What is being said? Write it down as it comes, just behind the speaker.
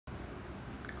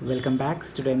Welcome back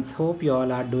students. Hope you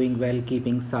all are doing well,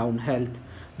 keeping sound health.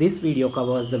 This video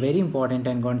covers the very important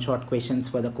and gunshot questions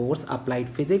for the course Applied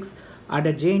Physics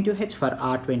under Jntuh for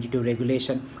R22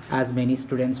 regulation. As many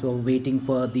students were waiting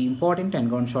for the important and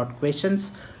gunshot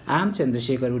questions, I am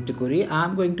Chandrasekhar. I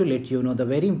am going to let you know the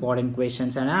very important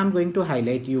questions and I am going to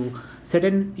highlight you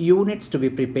certain units to be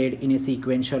prepared in a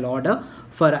sequential order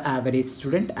for an average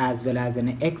student as well as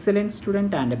an excellent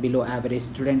student and a below average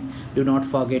student. Do not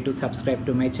forget to subscribe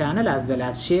to my channel as well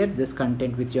as share this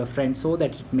content with your friends so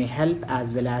that it may help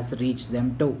as well as reach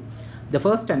them too. The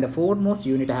first and the foremost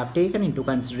unit I have taken into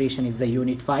consideration is the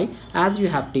unit 5, as you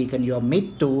have taken your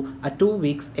mid 2 2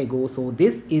 weeks ago. So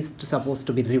this is supposed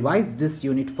to be revised, this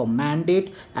unit for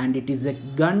mandate, and it is a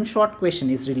gunshot question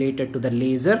is related to the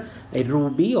laser, a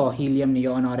ruby or helium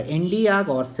neon or Nd:YAG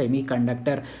or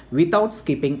semiconductor. Without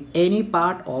skipping any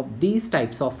part of these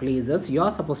types of lasers, you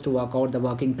are supposed to work out the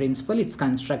working principle, its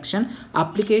construction,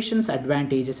 applications,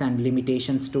 advantages and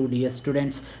limitations to dear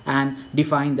students, and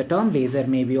define the term laser.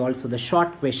 Maybe also the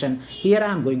short question. Here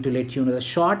I am going to let you know the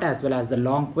short as well as the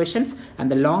long questions,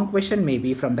 and the long question may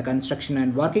be from the construction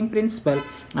and working principle,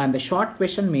 and the short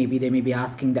question maybe they may be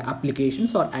asking the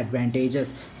applications or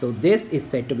advantages. So this is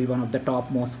said to be one of the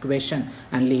topmost question,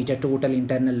 and later total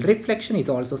internal reflection is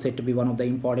also said to be one of the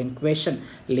important question.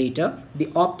 Later the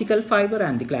optical fiber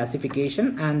and the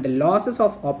classification and the losses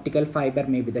of optical fiber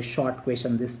may be the short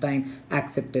question this time.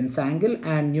 Acceptance angle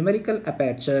and numerical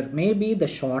aperture may be the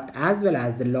short as well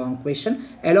as the long question,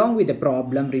 along with the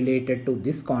problem related to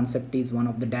this concept is one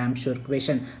of the damn sure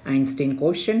question. Einstein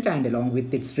coefficient and along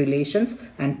with its relations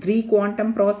and 3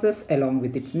 quantum process along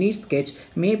with its need sketch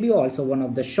may be also one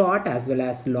of the short as well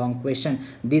as long question.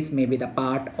 This may be the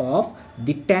part of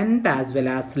the 10th as well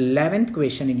as 11th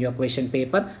question in your question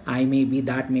paper. I may be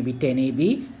that may be 10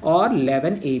 AB or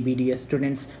 11 AB. Dear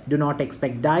students, do not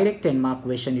expect direct 10 mark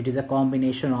question. It is a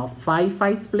combination of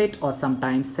 5-5 split or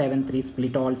sometimes 7-3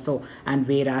 split also, and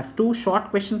whereas 2 short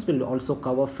questions will also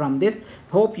cover from this.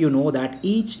 Hope you know that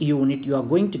each unit you are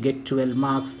going to get 12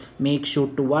 marks. Make sure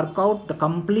to work out the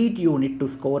complete unit to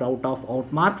score out of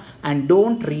outmark, and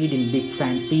don't read in bits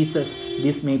and pieces.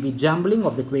 This may be jumbling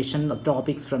of the question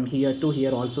topics from here to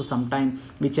here also sometime.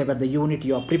 Whichever the unit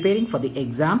you are preparing for the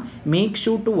exam, make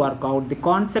sure to work out the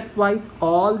concept wise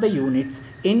all the units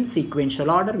in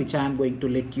sequential order, which I am going to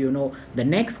let you know. The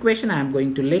next question I am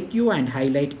going to let you and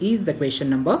highlight is the question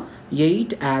number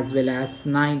 8 as well as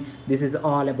 9. This is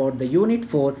all about the unit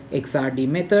 4 XRD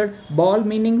method, ball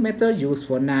milling method used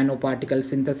for nanoparticle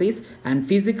synthesis, and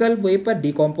physical vapor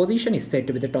decomposition is said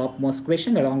to be the topmost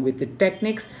question, along with the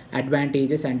techniques,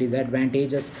 advantages and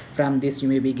disadvantages. From this you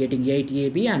may be getting 8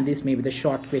 AB, and this may be the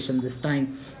short question this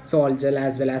time. Salt gel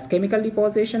as well as chemical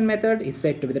deposition method is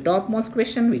said to be the topmost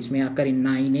question, which may occur in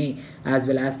 9A, as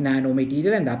well as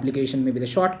nanomaterial, and the application may be the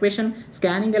short question.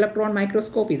 Scanning electron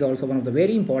microscope is also one of the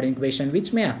very important question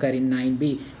which may occur in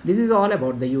 9B. This is all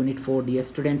about the unit 4. Dear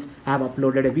students, I have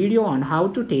uploaded a video on how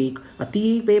to take a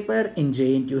theory paper in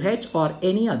Jntuh or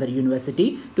any other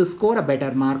university to score a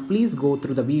better mark. Please go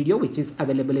through the video which is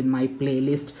available in my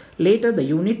playlist. Later the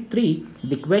unit 3,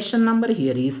 the question number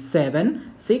here is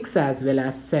 7, 6 as well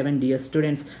as 7. Dear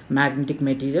students, magnetic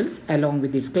materials along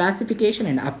with its classification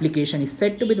and application is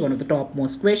said to be one of the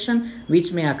topmost question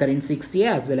which may occur in 6A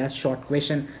as well as short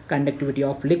question. Conductivity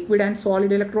of liquid and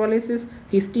solid electrolysis,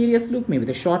 hysteresis loop may be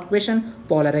the short question.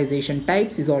 Polarization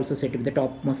types is also said to be the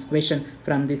topmost question.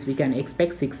 From this we can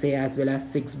expect 6A as well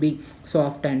as 6B.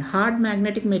 Soft and hard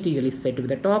magnetic material is said to be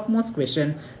the topmost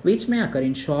question which may occur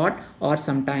in short or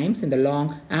sometimes in the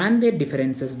long, and their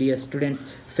differences. Dear students,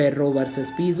 ferro versus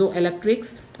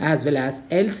piezoelectrics as well as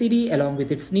LCD along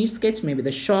with its need sketch may be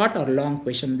the short or long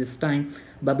question this time.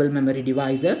 Bubble memory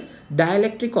devices,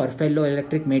 dielectric or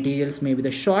ferroelectric materials may be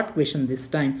the short question this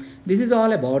time. This is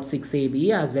all about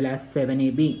 6AB as well as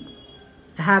 7AB.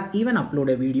 I have even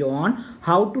uploaded a video on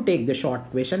how to take the short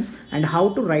questions and how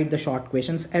to write the short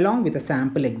questions along with a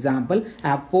sample example. I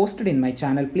have posted in my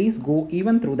channel. Please go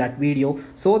even through that video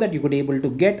so that you could able to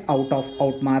get out of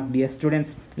outmark, dear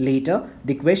students. Later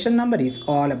the question number is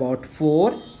all about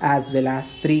 4 as well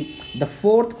as 3. The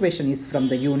fourth question is from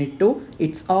the unit 2.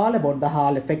 It's all about the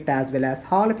Hall effect as well as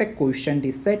Hall effect coefficient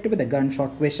is said to be the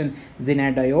gunshot question.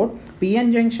 Zener diode,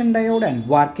 PN junction diode and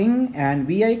working and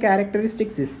VI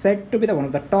characteristics is said to be the one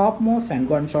of the topmost and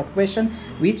gunshot question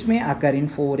which may occur in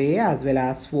 4A as well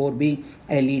as 4B.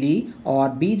 LED or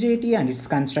BJT and its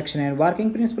construction and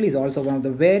working principle is also one of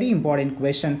the very important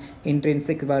question.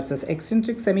 Intrinsic versus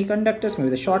eccentric semiconductors may be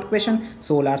the short question.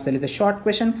 Solar cell is the short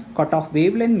question. Cutoff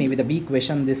wavelength may be the big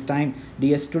question this time.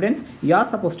 Dear students, you are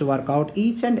supposed to work out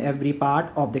each and every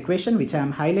part of the question which I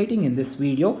am highlighting in this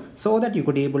video so that you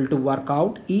could able to work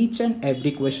out each and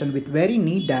every question with very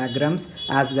neat diagrams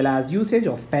as well as usage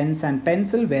of pens and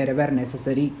pencil wherever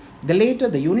necessary. The later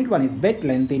the unit 1 is bit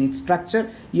length in its structure,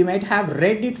 you might have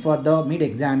read it for the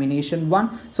mid-examination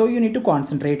one, so you need to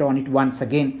concentrate on it once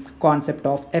again. Concept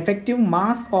of effective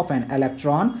mass of an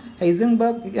electron.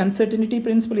 Heisenberg uncertainty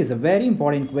principle is a very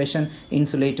important question.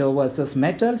 Insulator versus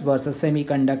metals versus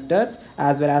semiconductors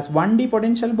as well as 1D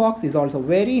potential box is also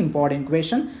very important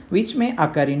question which may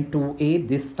occur in 2A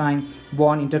this time.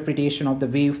 Born interpretation of the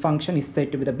wave function is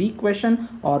said to be the big question,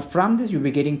 or from this you'll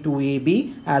be getting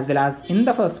 2AB as well as in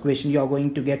the first question you are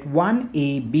going to get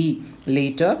 1AB.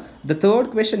 Later, the third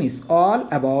question is all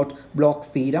about Bloch's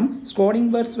theorem,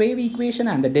 Schrödinger's wave equation,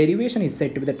 and the derivation is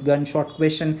said to be that gunshot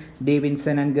question.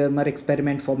 Davidson and Germer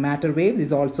experiment for matter waves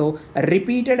is also a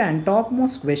repeated and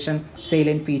topmost question.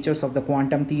 Salient features of the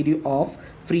quantum theory of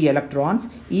free electrons.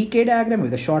 EK diagram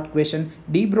with a short question.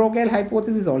 De Broglie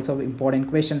hypothesis is also an important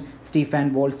question.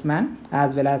 Stefan Boltzmann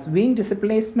as well as Wien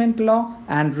displacement law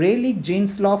and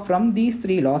Rayleigh-Jeans law. From these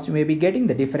three laws you may be getting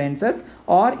the differences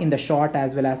or in the short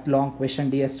as well as long question.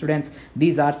 Dear students,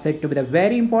 these are said to be the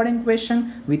very important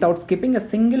question. Without skipping a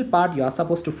single part, you are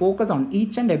supposed to focus on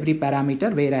each and every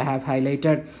parameter where I have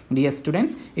highlighted. Dear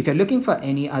students, if you are looking for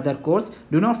any other course,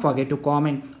 do not forget to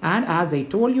comment. And as I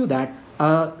told you that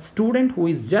a student who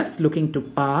is just looking to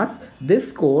pass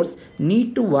this course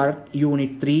need to work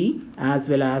unit 3 as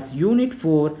well as unit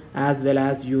 4 as well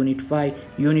as unit 5.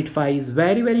 Unit 5 is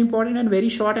very important and very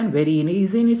short and very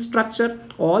easy in its structure.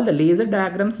 All the laser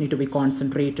diagrams need to be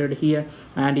concentrated here,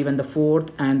 and even the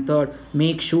fourth and third,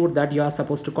 make sure that you are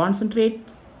supposed to concentrate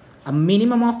a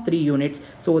minimum of 3 units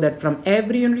so that from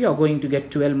every unit you are going to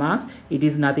get 12 marks. It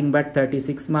is nothing but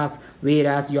 36 marks,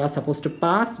 whereas you are supposed to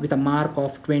pass with a mark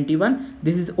of 21.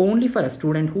 This is only for a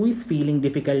student who is feeling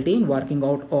difficulty in working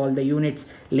out all the units.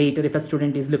 Later, if a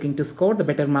student is looking to score the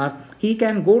better mark, he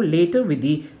can go later with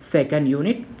the second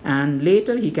unit, and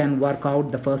later he can work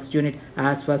out the first unit,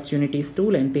 as first unit is too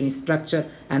lengthy in structure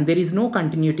and there is no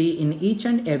continuity in each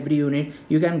and every unit.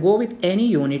 You can go with any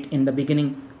unit in the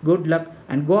beginning. Good luck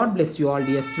and God bless you all,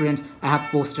 dear students. I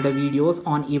have posted videos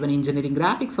on even engineering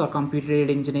graphics or computer-aided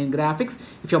engineering graphics.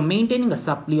 If you're maintaining a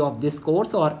supply of this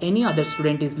course or any other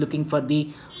student is looking for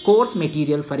the course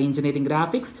material for engineering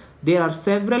graphics, there are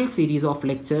several series of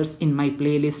lectures in my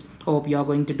playlist. Hope you are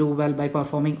going to do well by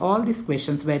performing all these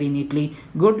questions very neatly.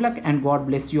 Good luck and God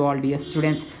bless you all, dear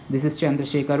students. This is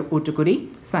Chandrasekhar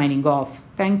Utukuri signing off.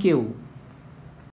 Thank you.